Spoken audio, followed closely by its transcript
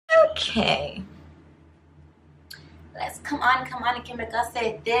Okay. Let's come on, que me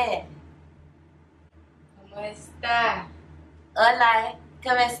casete. ¿Cómo está? Hola,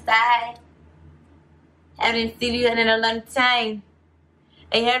 ¿cómo estás? Haven't seen you in a long time.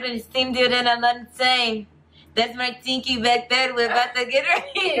 I haven't seen you in a long time. That's my Tinky back there. We're about to get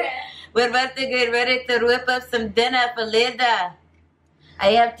ready. We're about to get ready to whip up some dinner for Linda.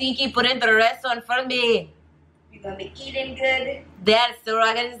 I have Tinky put in the restaurant for me. You gonna be eating good? That's so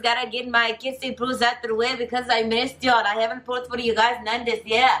I just gotta get my kissy proofs out the way because I missed y'all. I haven't posted for you guys none this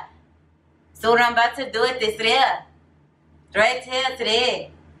year. So I'm about to do it this year. Right here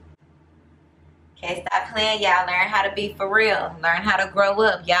today. Okay, stop playing, y'all. Learn how to be for real. Learn how to grow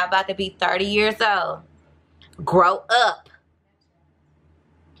up. Y'all about to be 30 years old. Grow up.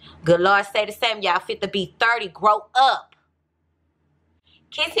 Good Lord say the same. Y'all fit to be 30. Grow up.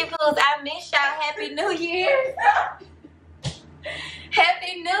 Kissy Poos, I miss y'all. Happy New Year's.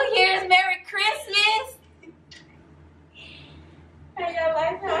 Happy New Year's. Merry Christmas. How y'all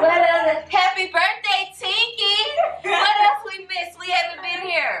like that? What else? Happy birthday, Tinky. What else we missed? We haven't been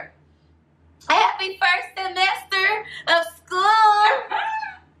here. Happy first semester of school.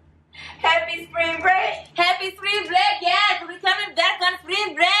 Happy spring break. Happy spring break. Yes, we're coming back on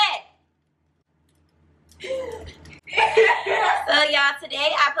spring break. So y'all,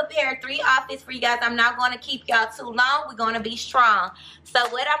 today I prepared 3 outfits for you guys. I'm not going to keep y'all too long. We're going to be strong. So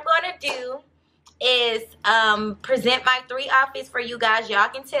what I'm going to do is present my 3 outfits for you guys. Y'all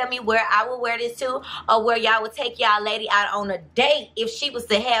can tell me where I will wear this to or where y'all would take y'all lady out on a date if she was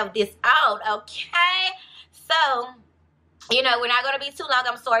to have this out, okay? So, you know, we're not going to be too long.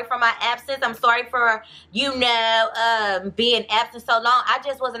 I'm sorry for my absence. I'm sorry for, you know, being absent so long. I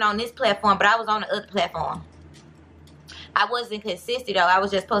just wasn't on this platform, but I was on the other platform. I wasn't consistent, though. I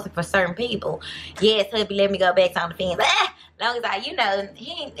was just posting for certain people. Yes, hubby, let me go back to OnlyFans. Ah, long as I, you know,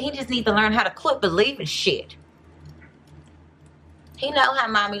 he just needs to learn how to quit believing shit. He know how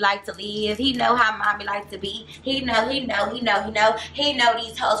mommy like to live. He know how mommy like to be. He know these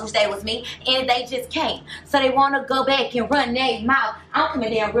hoes who stay with me, and they just can't. So they want to go back and run their mouth. I'm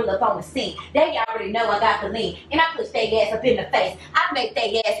coming down real up on the scene. They already know I got the lean, and I push their ass up in the face. I make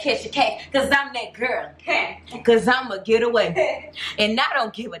their ass catch a case, cause I'm that girl. Cause I'm a getaway, and I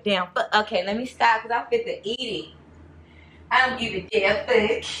don't give a damn fuck. Okay, let me stop, cause I'm fit to eat it. I don't give a damn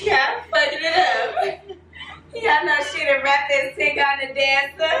fuck. Yeah, I'm fucking it up. Y'all know she done rap that sing on the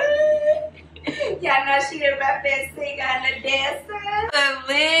dancer. Y'all know she done rap that sing on the dancer.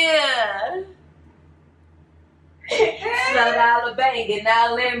 $1 banging,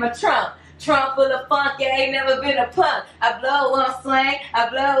 now in my trunk. Trunk full of funk, I ain't never been a punk. I blow on slang, I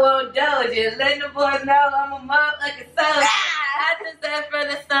blow on doja. Let the boys know I'm a motherfucking soldier. I just said for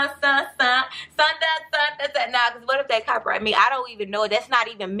the sun. Nah, cause what if they copyright me? I don't even know. That's not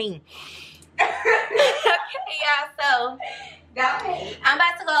even me. Okay, y'all, so go ahead. I'm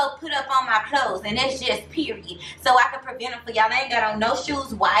about to go put up on my clothes, and that's just period, so I can prevent them for y'all. I ain't got on no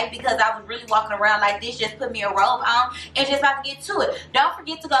shoes. Why? Because I was really walking around like this. Just put me a robe on and just about to get to it. Don't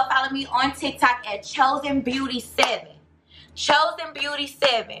forget to go follow me on TikTok at Chosen Beauty 7. Chosen Beauty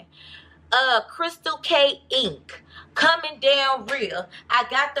 7. Crystal K Inc. Coming down real. I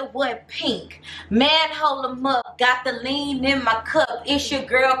got the wet pink. Manhole 'em up. Got the lean in my cup. It's your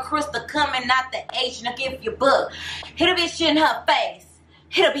girl Crystal coming out the H. Now give your book. Hit a bitch in her face.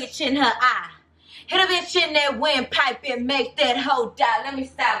 Hit a bitch in her eye. Hit a bitch in that windpipe and make that hoe die. Let me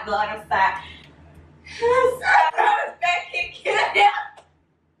stop, God. I'm sorry.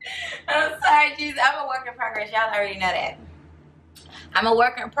 I'm sorry, Jesus. I'm a work in progress. Y'all already know that. I'm a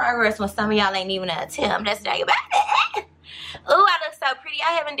work in progress when some of y'all ain't even an attempt. Let's talk about it. Ooh, I look so pretty.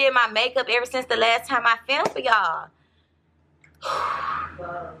 I haven't did my makeup ever since the last time I filmed for y'all.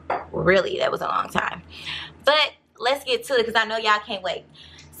 Really, that was a long time. But let's get to it because I know y'all can't wait.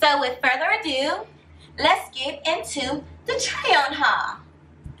 So with further ado, let's get into the try-on haul.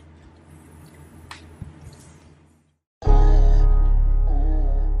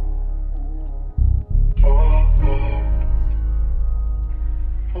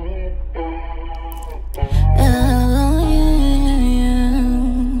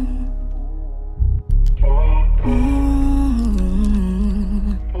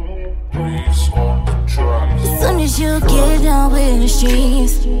 You get down with the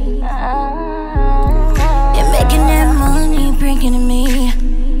streets. You're making that money, bringing to me.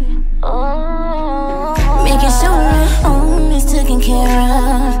 Making sure my home is taken care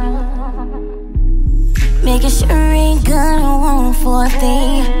of. Making sure ain't gonna want for a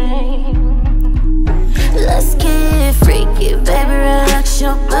thing. Let's get freaky, baby, relax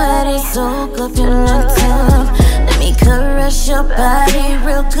your body. Soak up your love tub. Let me caress your body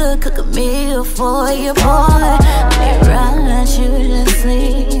real good, cook a meal for your boy. May ride you to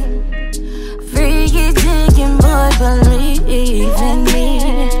sleep. Freaky digging boy, believe in me.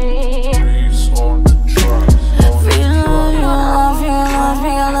 Free love, free love,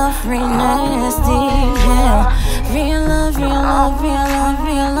 free love, free nasty, yeah. Free love, free love, free love,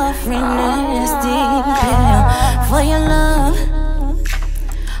 free love, free nasty, yeah. For your love,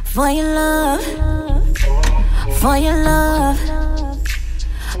 for your love, for your love,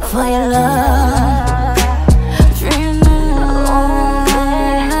 for your love. Free love,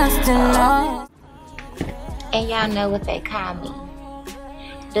 nasty love. And y'all know what they call me.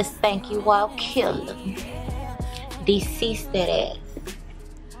 The Thank You All Killer. Deceased that ass.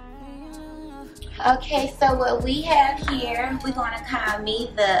 Okay, so what we have here, we're gonna call me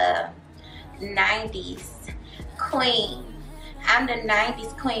the 90s queen. I'm the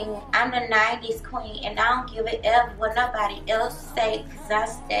 90s queen. I'm the 90s queen, and I don't give a F what nobody else say, cause I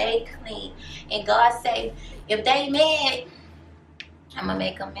stay clean. And God say, if they mad, I'ma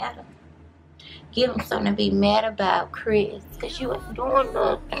make them mad. Give them something to be mad about, Chris, cause you ain't doing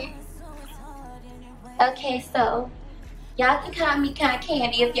nothing. Okay, so y'all can call me Cotton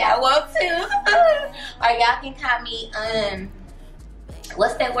Candy if y'all want to. Or y'all can call me,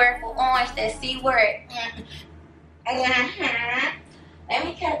 what's that word for orange? That C word. Let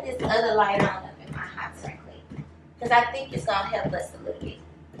me cut this other light on up in my hot so quick. Because I think it's going to help us a little bit.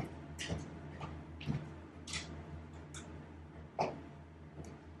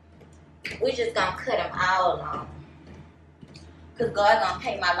 We're just going to cut them all on. Because God's going to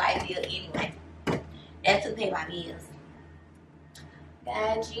pay my light bill anyway. That's who pay my bills.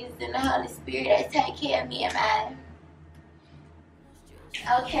 God, Jesus, and the Holy Spirit, they take care of me and mine.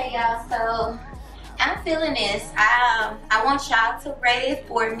 Okay, y'all, so I'm feeling this. I want y'all to rate it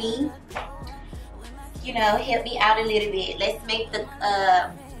for me. You know, help me out a little bit. Let's make the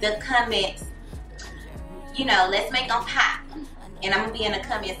comments, you know, let's make them pop. And I'm going to be in the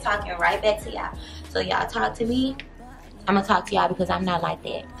comments talking right back to y'all. So y'all talk to me. I'm going to talk to y'all because I'm not like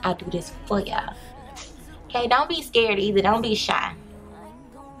that. I do this for y'all. Okay, don't be scared either. Don't be shy.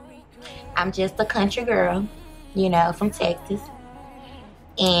 I'm just a country girl, you know, from Texas.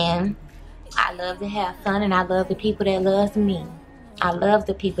 And I love to have fun, and I love the people that loves me. I love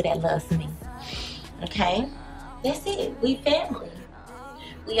the people that loves me. Okay? That's it. We family.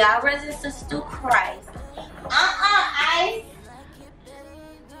 We all resistance through Christ. Ice.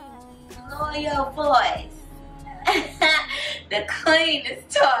 Lower your voice. The queen is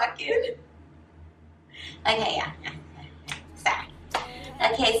talking. Okay, yeah. Sorry.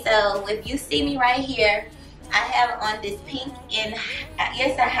 Okay, so if you see me right here, I have on this pink and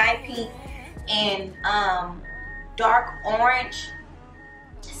it's a high pink and dark orange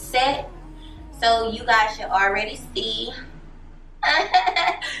set. So you guys should already see.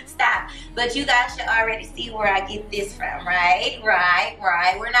 Stop. But you guys should already see where I get this from, right? Right.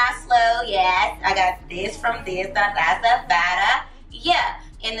 We're not slow. Yes, I got this from this. Yeah.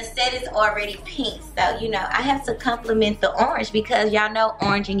 And the set is already pink. So, you know, I have to compliment the orange because y'all know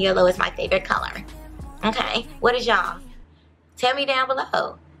orange and yellow is my favorite color. Okay? What is y'all? Tell me down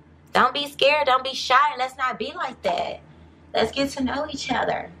below. Don't be scared. Don't be shy. And let's not be like that. Let's get to know each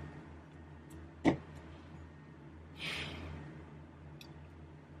other.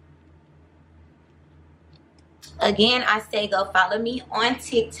 Again, I say go follow me on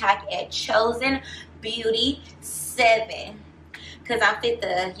TikTok at Chosen Beauty 7. Because I'm fit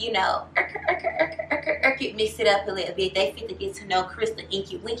to, you know, mix it up a little bit. They fit to get to know Crystal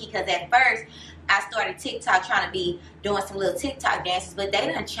Inky Winky. Because at first, I started TikTok trying to be doing some little TikTok dances. But they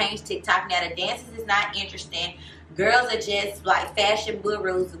done changed TikTok now. The dances is not interesting. Girls are just like fashion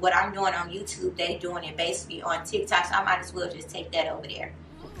gurus. What I'm doing on YouTube, they doing it basically on TikTok. So I might as well just take that over there.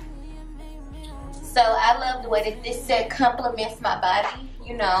 So I love the way that this set complements my body.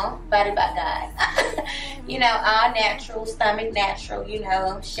 You know, body by God. You know, all natural, stomach natural, you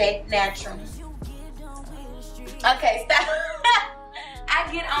know, shape natural. Okay, stop.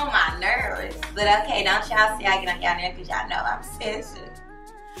 I get on my nerves. But okay, don't y'all see I get on y'all nerves because y'all know I'm sensitive.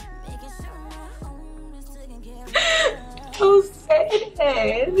 So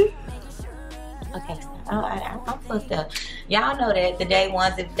sad. Okay, I'm fucked up. Y'all know that the day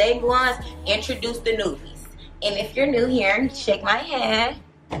ones, if day ones, introduce the newbies. And if you're new here, shake my hand.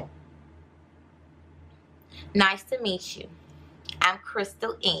 Nice to meet you. I'm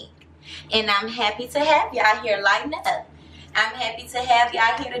Crystal Ink. And I'm happy to have y'all here lighten up. I'm happy to have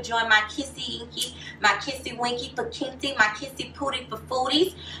y'all here to join my kissy inky my kissy winky for kinky, my kissy pooty for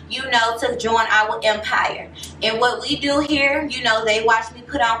foodies, you know, to join our empire. And what we do here, you know, they watch me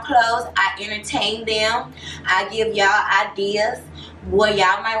put on clothes, I entertain them, I give y'all ideas where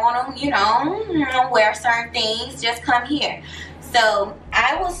y'all might want to, you know, wear certain things. Just come here. So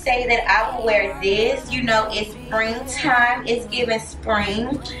I will say that I will wear this. You know, it's springtime. It's giving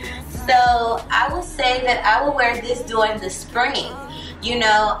spring. So I will say that I will wear this during the spring. You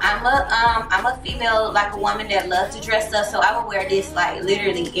know, I'm a female, like a woman that loves to dress up. So I will wear this like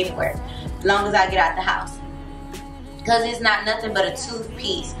literally anywhere, as long as I get out the house. Because it's not nothing but a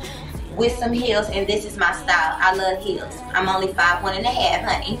two-piece with some heels, and this is my style. I love heels. I'm only 5'1.5",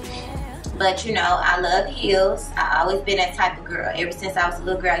 honey. But you know, I love heels. I always been that type of girl. Ever since I was a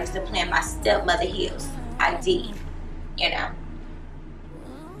little girl, I used to play in my stepmother heels. I did, you know.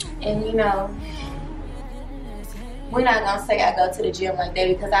 And you know, we're not gonna say I go to the gym like that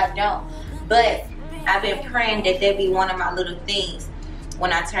because I don't. But I've been praying that that be one of my little things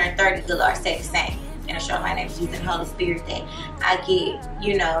when I turn 30. Good Lord, say the same. And I show my name, Jesus and Holy Spirit, that I get,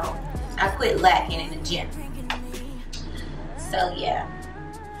 you know, I quit lacking in the gym. So yeah.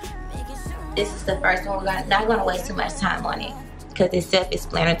 This is the first one. We're not going to waste too much time on it because it's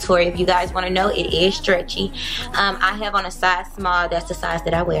self-explanatory. If you guys want to know, it is stretchy. I have on a size small. That's the size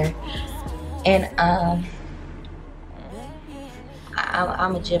that I wear. And I'm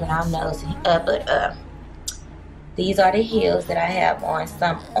a gym and I'm nosy. But these are the heels that I have on.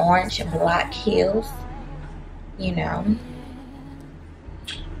 Some orange block heels. You know.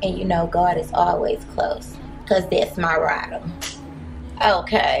 And you know, God is always close because that's my rider.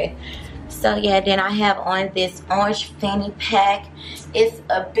 Okay. So yeah, then I have on this orange fanny pack. It's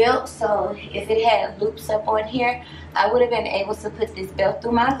a belt, so if it had loops up on here, I would have been able to put this belt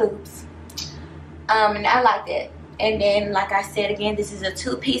through my loops. And I like that. And then, like I said again, this is a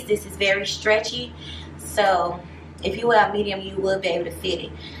two-piece. This is very stretchy. So if you wear a medium, you will be able to fit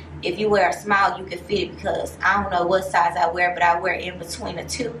it. If you wear a small, you can fit it because I don't know what size I wear, but I wear in between the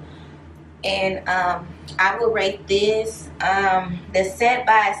two. And I will rate this, the set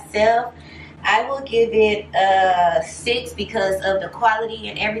by itself, I will give it a 6 because of the quality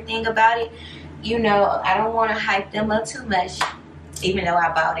and everything about it. You know, I don't want to hype them up too much, even though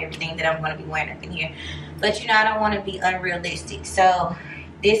I bought everything that I'm going to be wearing up in here. But, you know, I don't want to be unrealistic. So,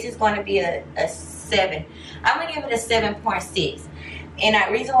 this is going to be a 7. I'm going to give it a 7.6. And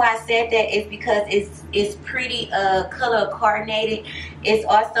the reason why I said that is because it's pretty color coordinated. It's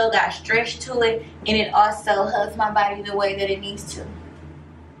also got stretch to it, and it also hugs my body the way that it needs to.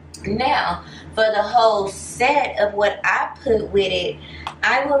 Now, for the whole set of what I put with it,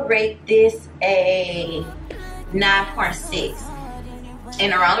 I will rate this a 9.6.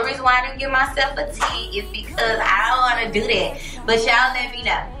 And the only reason why I didn't give myself a 10 is because I don't want to do that. But y'all let me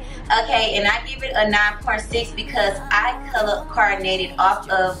know. Okay, and I give it a 9.6 because I color coordinated off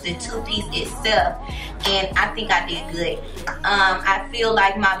of the two-piece itself, and I think I did good. I feel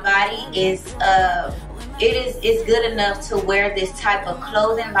like my body is it's good enough to wear this type of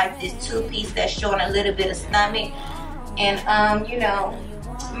clothing, like this two-piece that's showing a little bit of stomach, and you know,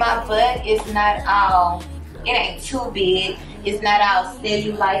 my butt is not all, it ain't too big, it's not all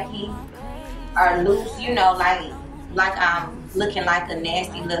cellulite or loose, you know, like I'm looking like a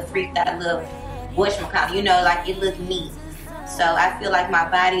nasty little freak that little whatchamacallit, you know, like it looks neat. So I feel like my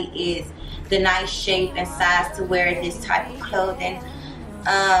body is the nice shape and size to wear this type of clothing.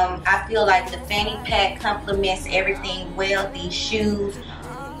 I feel like the fanny pack complements everything well, these shoes,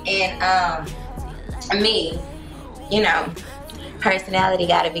 and me, you know, personality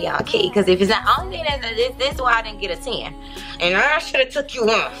gotta be on key, because if it's not only thing that this is why I didn't get a 10, and I should have took you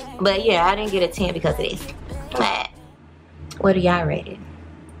off. But yeah, I didn't get a 10 because of this. What do y'all rate it?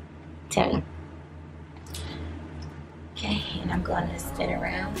 Tell me. Okay, and I'm going to spin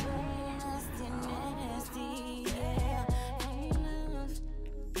around.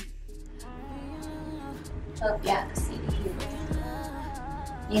 Hope y'all can see the heel.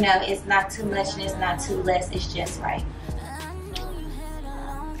 You know, it's not too much and it's not too less. It's just right.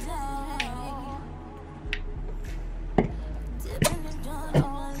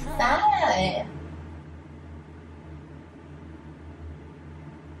 Stop.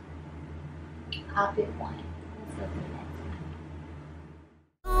 I'll pick one.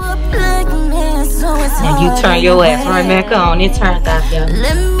 And you turn your ass right back on. It turns off, y'all.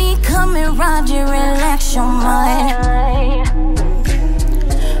 Let me come around you, relax your mind.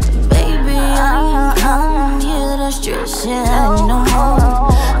 Baby, I'm here to stress you out no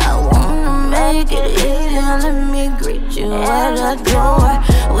more. I wanna make it easy. Let me greet you at the door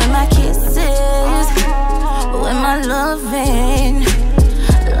with my kisses, with my loving.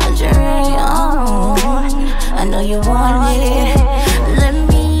 Lingerie on.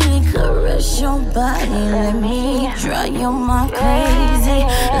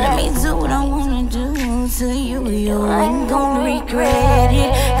 you ain't gon' regret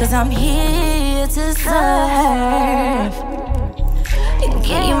it, cause I'm here to serve.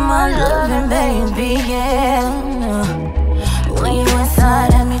 Give you my loving, baby, yeah. When you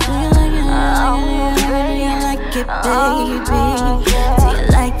inside of me, do you like it? Do you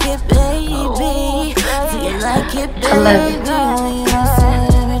like it, baby? Do you like it, baby? Do you like it, baby? I love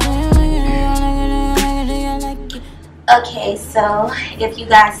it. Okay, so if you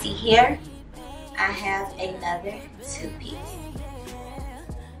guys see here, I have another two-piece.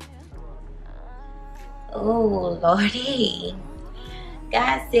 Oh, Lordy.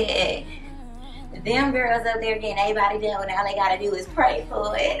 God said, them girls up there getting everybody done, and all they gotta do is pray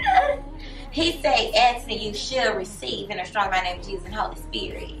for it. He say, asking you shall receive in a strong mighty name of Jesus and Holy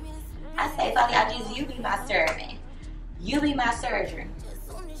Spirit. I say, Father God, Jesus, you be my servant. You be my surgeon.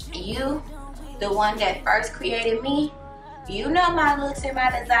 You, the one that first created me. You know my looks and my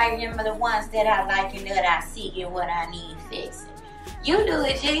desires, and the ones that I like and that I seek and what I need fixing. You do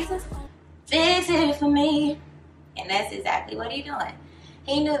it, Jesus. Fix it for me. And that's exactly what he's doing.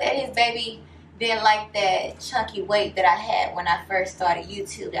 He knew that his baby didn't like that chunky weight that I had when I first started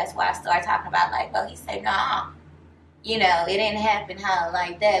YouTube. That's why I started talking about, like, well, he said, nah. You know, it didn't happen how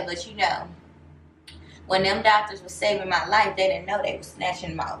like that. But, you know, when them doctors were saving my life, they didn't know they were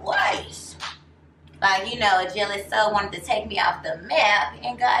snatching my life. Like, you know, a jealous soul wanted to take me off the map,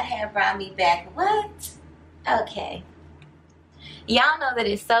 and God had brought me back. What? Okay. Y'all know that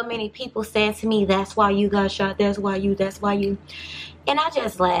there's so many people saying to me, that's why you got shot, that's why you. And I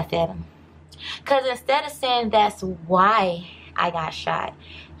just laugh at them. Because instead of saying that's why I got shot,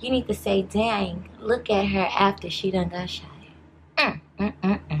 you need to say, dang, look at her after she done got shot.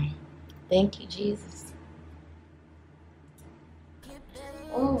 Thank you, Jesus.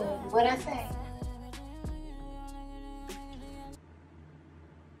 Ooh, what'd I say?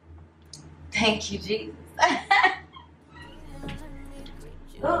 Thank you, Jesus.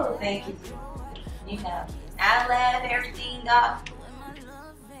 Oh, thank you, Jesus. You know, I laugh everything off,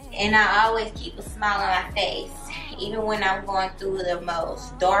 and I always keep a smile on my face, even when I'm going through the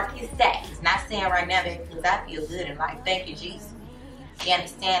most darkest days. Not saying right now, baby, because I feel good in life. Thank you, Jesus. You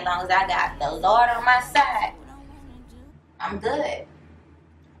understand? As long as I got the Lord on my side, I'm good.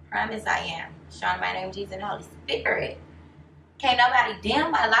 Promise I am. Shine my name, Jesus, and Holy Spirit. Can't nobody dim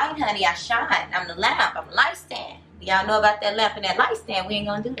my light, honey. I shine. I'm the lamp. I'm a light stand. Y'all know about that lamp and that light stand. We ain't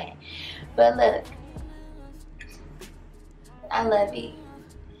gonna do that. But look, I love you.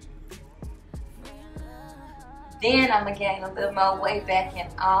 Then I'm gonna gain a little more weight back in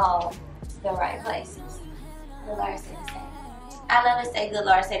all the right places. The Lord said the same. I love to say good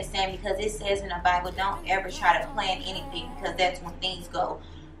Lord said the same because it says in the Bible, don't ever try to plan anything, because that's when things go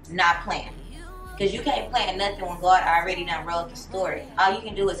not planned. Because you can't plan nothing when God already done wrote the story. All you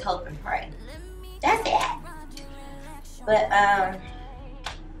can do is hope and pray. That's it. But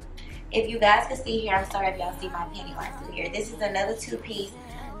if you guys can see here, I'm sorry if y'all see my panty lines through here. This is another two-piece.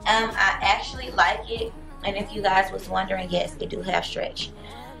 I actually like it. And if you guys was wondering, yes, it do have stretch.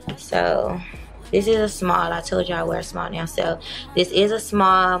 So this is a small. I told you I wear a small now. So this is a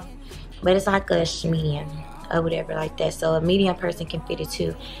small, but it's like a medium or whatever like that. So a medium person can fit it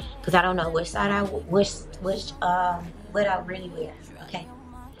too. Because I don't know which side what I really wear. Okay.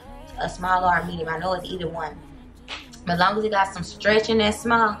 A small or a medium. I know it's either one. But as long as it got some stretch in that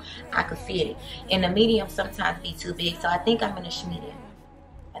small, I could fit it. And the medium sometimes be too big. So I think I'm in a medium.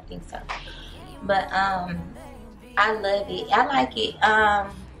 I think so. But I love it. I like it.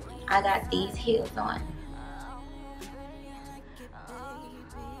 I got these heels on.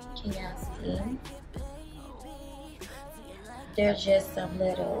 Can y'all see? They're just some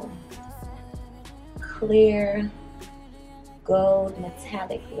little clear gold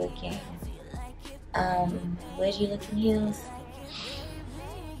metallic looking wedgie looking heels.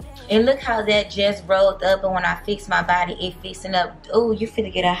 And look how that just rolled up, and when I fix my body, it fixing up. Oh, you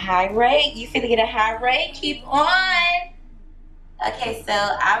finna get a high rate. You finna get a high rate. Keep on. Okay, so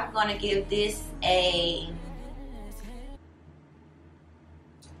I'm gonna give this a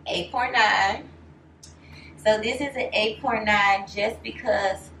 8.9. So this is an 8.9 just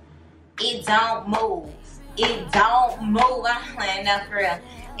because it don't move. It don't move. I'm playing up for real.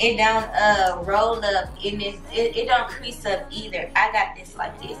 It don't roll up. It don't crease up either. I got this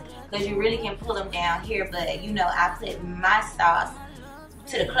like this because you really can pull them down here, but you know I put my sauce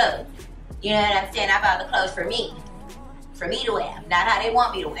to the clothes. You know what I'm saying? I bought the clothes for me to wear, not how they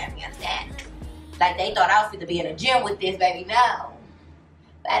want me to wear. You understand? Like they thought I was going to be in a gym with this, baby. No,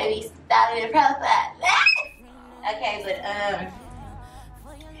 better be styling the profile. Okay, but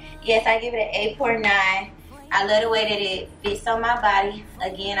yes, I give it an 8.9. I love the way that it fits on my body.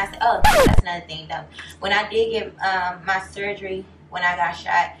 Again, I said, oh, that's another thing though. When I did get my surgery, when I got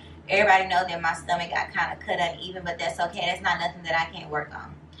shot, everybody knows that my stomach got kind of cut uneven, but that's okay. That's not nothing that I can't work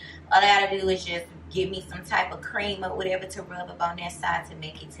on. All I gotta do is just give me some type of cream or whatever to rub up on that side to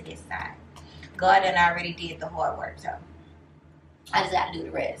make it to this side. God done already did the hard work, so I just gotta do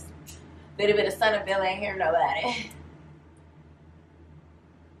the rest. Little bit of Sunnyville ain't hear nobody.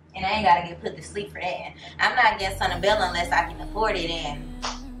 And I ain't gotta get put to sleep for that. I'm not getting Sunnyville unless I can afford it, and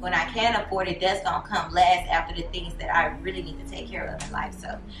when I can afford it, that's gonna come last after the things that I really need to take care of in life.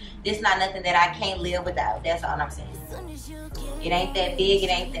 So this not nothing that I can't live without. That's all I'm saying. It ain't that big, it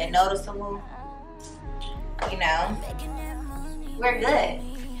ain't that noticeable. You know, we're good.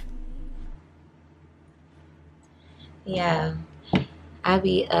 Yeah, I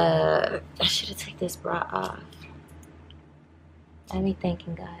should have taken this bra off. I be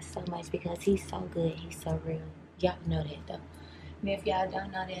thanking God so much because he's so good, he's so real. Y'all know that though. And if y'all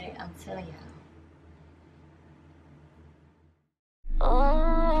don't know that, I'm telling y'all.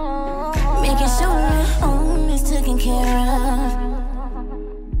 Oh, making sure home is taken care of.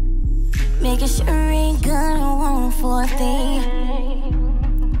 Making sure ain't gonna want for a thing.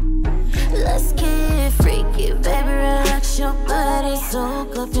 Let's get freaky, baby, relax your body,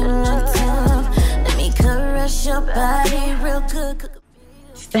 soak up in the tub. Let me caress your body real good.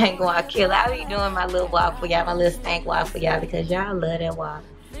 Stank walk kill. I be doing my little walk for y'all, my little stank walk for y'all because y'all love that walk.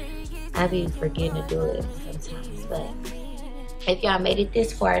 I be forgetting to do it sometimes, but if y'all made it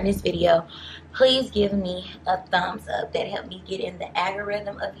this far in this video, please give me a thumbs up. That helped me get in the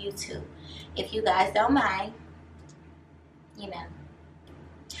algorithm of YouTube. If you guys don't mind, you know.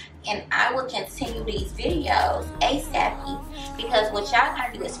 And I will continue these videos ASAP because what y'all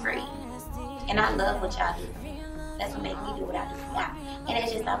gotta do is free. And I love what y'all do for me. That's what makes me do what I do for y'all. And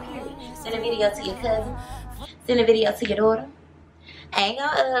it's just on period. Send a video to your cousin. Send a video to your daughter. I ain't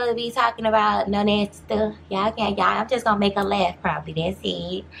gonna be talking about no nasty stuff. Y'all can't, y'all. I'm just gonna make her laugh probably. That's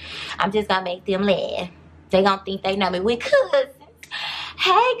it. I'm just gonna make them laugh. They gonna think they know me. We cousins.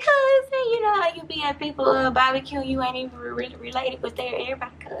 Hey cousin, you know how you be at people barbecue, you ain't even related with their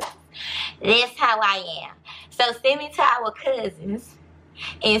everybody cousins. That's how I am. So send me to our cousins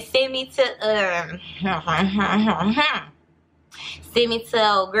and send me to send me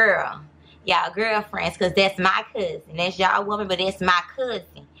to old girl, y'all girlfriends, cause that's my cousin. That's y'all woman, but that's my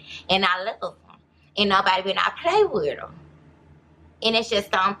cousin, and I love them. And nobody better not play with them. And it's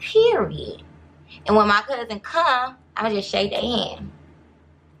just on period. And when my cousin come, I'ma just shake their hand.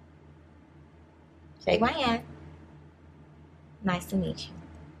 Shake my hand. Nice to meet you.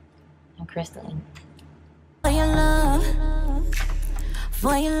 I'm Crystal Ink. For your love,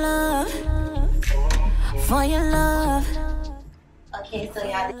 for your love, for your love. Okay, so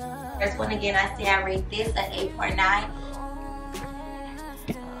y'all, first one again, I say I rate this an 8.9.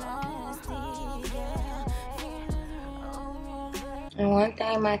 And one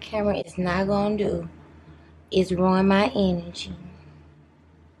thing my camera is not gonna do is ruin my energy.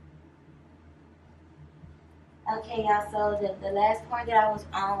 Okay, y'all, so the last point that I was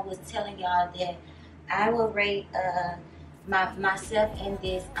on was telling y'all that I will rate myself in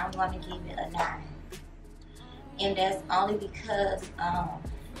this, I'm going to give it a 9. And that's only because, I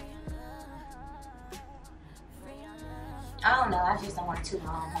don't know, I just don't want too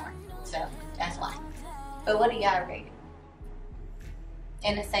long horn. So, that's why. But what do y'all rate it?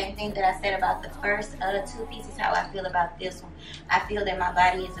 And the same thing that I said about the first 2 pieces, how I feel about this one. I feel that my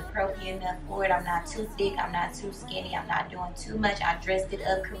body is appropriate enough for it. I'm not too thick, I'm not too skinny, I'm not doing too much. I dressed it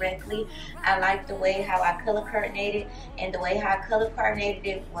up correctly. I like the way how I color coordinated, and the way how I color coordinated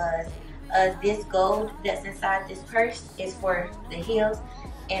it was this gold that's inside this purse is for the heels,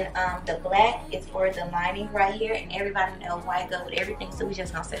 and the black is for the lining right here, and everybody knows white gold, everything, so we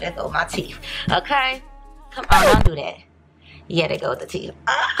just gonna say that go with my teeth, okay? Come on, don't do that. Yeah, they go with the teeth.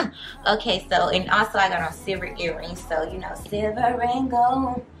 Okay, so, and also I got on silver earrings, so, you know, silver and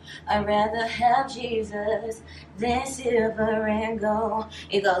gold. I'd rather have Jesus than silver and gold.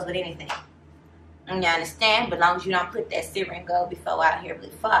 It goes with anything. And you understand? But as long as you don't put that silver and gold before out here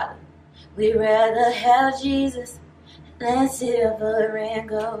with Father. We'd rather have Jesus than silver and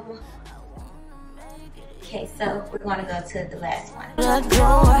gold. Okay, so we're gonna go to the last one. The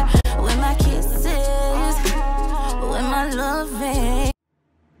door with my kisses, with my loving.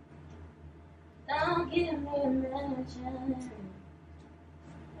 Don't give me a mention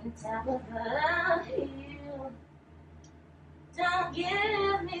on top of you. Don't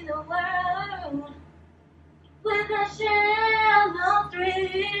give me the world with a shell of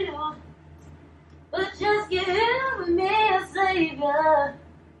thrill, but just give me a savior.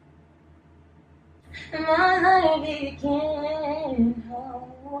 my life began.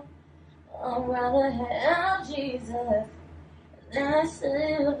 Oh, I'd rather have Jesus than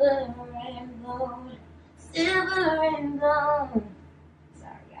silver and gold. Silver and gold.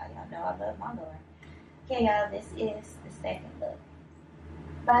 Sorry, y'all know I love my Lord. Okay, y'all, this is the second look.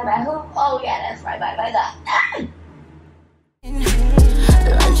 Bye bye who? Oh yeah, that's right. Bye bye God.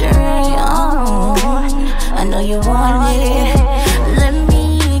 Lingerie on, I know you want it. Let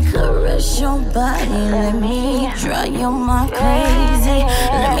me caress your body. Let me drive your mind crazy.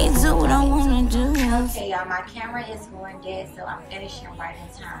 Let me do what I wanna do. Okay, y'all, my camera is going dead, so I'm finishing right in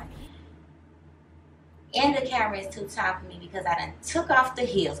time. And the camera is too tight for me because I done took off the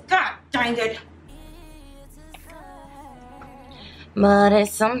heels. God dang it. But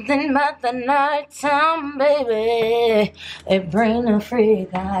it's something about the nighttime, baby. It brings a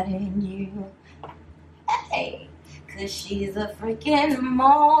freak out in you. Hey, cause she's a freak in the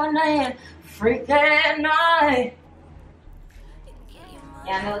morning, freak at night.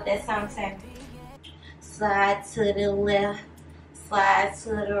 Y'all know what that song says? Slide to the left, slide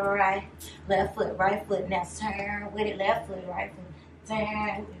to the right. Left foot, right foot, now turn with it. Left foot, right foot,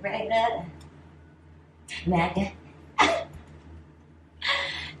 turn with it, right up. Now that.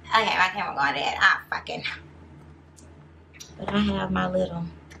 Okay, my camera going dead. Ah, fucking. But I have my little,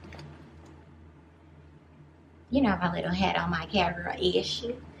 you know, my little hat on my camera-ish.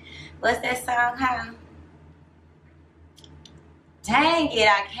 What's that song, huh? Dang it,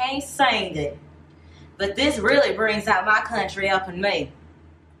 I can't sing it. But this really brings out my country up in me.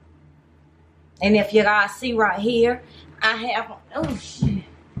 And if you guys see right here, I have, oh shit.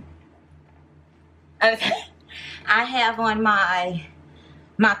 Okay. I have on my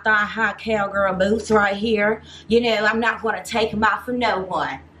thigh-high cowgirl boots right here. You know, I'm not going to take them out for no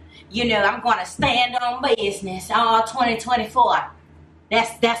one. You know, I'm going to stand on business all 2024.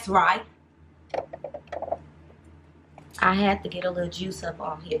 That's right. I had to get a little juice up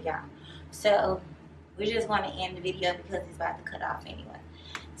on here, y'all. So, we're just going to end the video because it's about to cut off anyway.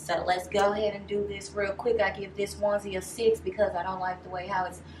 So, let's go ahead and do this real quick. I give this onesie a 6 because I don't like the way how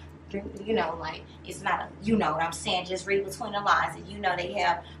it's, you know, like, it's not a, you know what I'm saying, just read between the lines. And you know they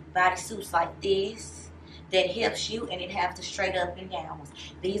have bodysuits like this that helps you, and it has the straight up and down ones.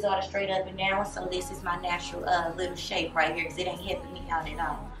 These are the straight up and down ones, so this is my natural little shape right here because it ain't helping me out at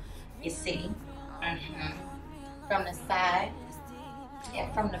all. You see? From the side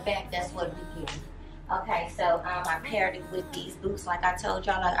and from the back, that's what we get. Okay, so I paired it with these boots like I told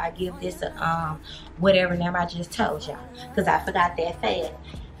y'all. I give this a whatever name I just told y'all because I forgot that fast.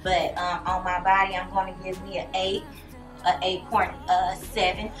 But on my body, I'm going to give me an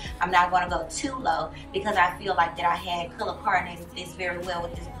 8.7. I'm not going to go too low because I feel like that I had color coordinated this very well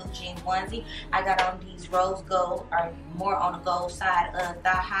with this blue jean onesie. I got on these rose gold, or more on the gold side of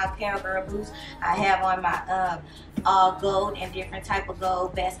thigh-high cowgirl boots. I have on my all gold and different type of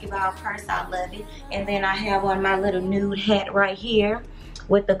gold basketball purse. I love it. And then I have on my little nude hat right here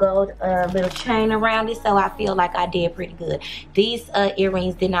with the gold little chain around it, so I feel like I did pretty good. These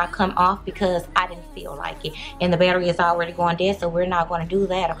earrings did not come off because I didn't feel like it, and the battery is already going dead, so we're not going to do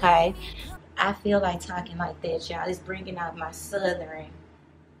that. Okay, I feel like talking like that, y'all. It's bringing out my southern.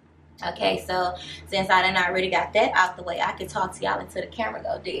 Okay, so since I done already got that out the way, I can talk to y'all until the camera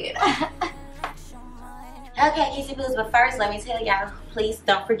go dead. Okay, Kissy Boos, but first let me tell y'all, please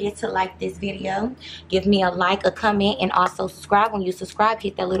don't forget to like this video. Give me a like, a comment, and also subscribe. When you subscribe,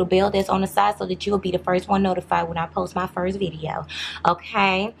 hit that little bell that's on the side so that you'll be the first one notified when I post my first video,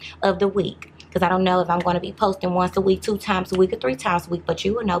 okay, of the week. Because I don't know if I'm going to be posting once a week, 2 times a week, or 3 times a week, but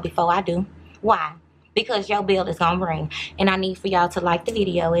you will know before I do. Why? Because your bell is going to ring. And I need for y'all to like the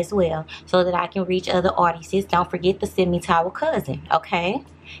video as well so that I can reach other audiences. Don't forget to send me to our cousin, okay?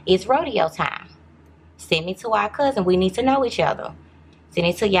 It's rodeo time. Send me to our cousin. We need to know each other. Send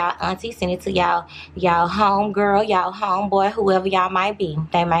it to y'all auntie. Send it to y'all home girl, y'all homeboy, whoever y'all might be.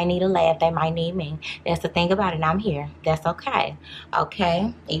 They might need a laugh. They might need me. That's the thing about it. I'm here. That's okay.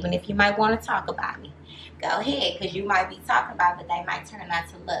 Okay? Even if you might want to talk about me. Go ahead, because you might be talking about it, but they might turn out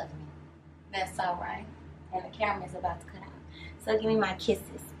to love me. That's all right. And the camera is about to cut out. So give me my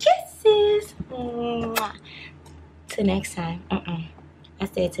kisses. Kisses! Mwah. Till next time. I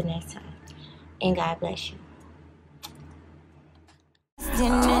said till next time. And God bless you.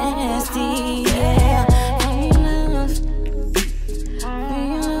 Nasty, yeah.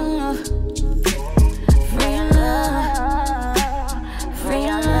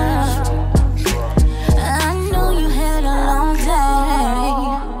 Free love. I know you had a long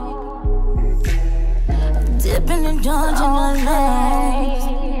day, dipping and dodging the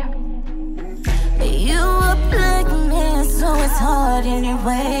lane. You a black man, so it's hard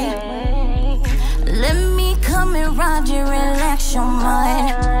anyway. Let body, relax your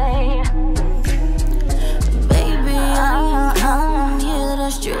mind. Baby, I'm here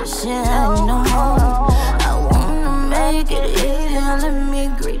to stress you out no more. I wanna make it easy, let me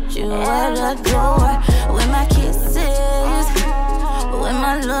greet you at the door. With my kisses, with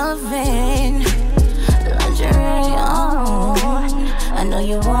my loving, lingerie on. I know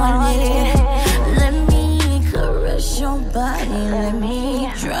you want it. Let me caress your body, let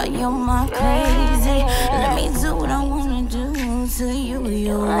me drive your mind crazy. Let me do what I wanna do to you.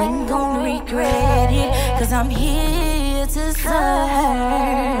 You ain't gonna regret it, 'cause I'm here to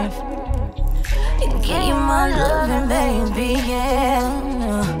serve. Give you my loving, baby, yeah.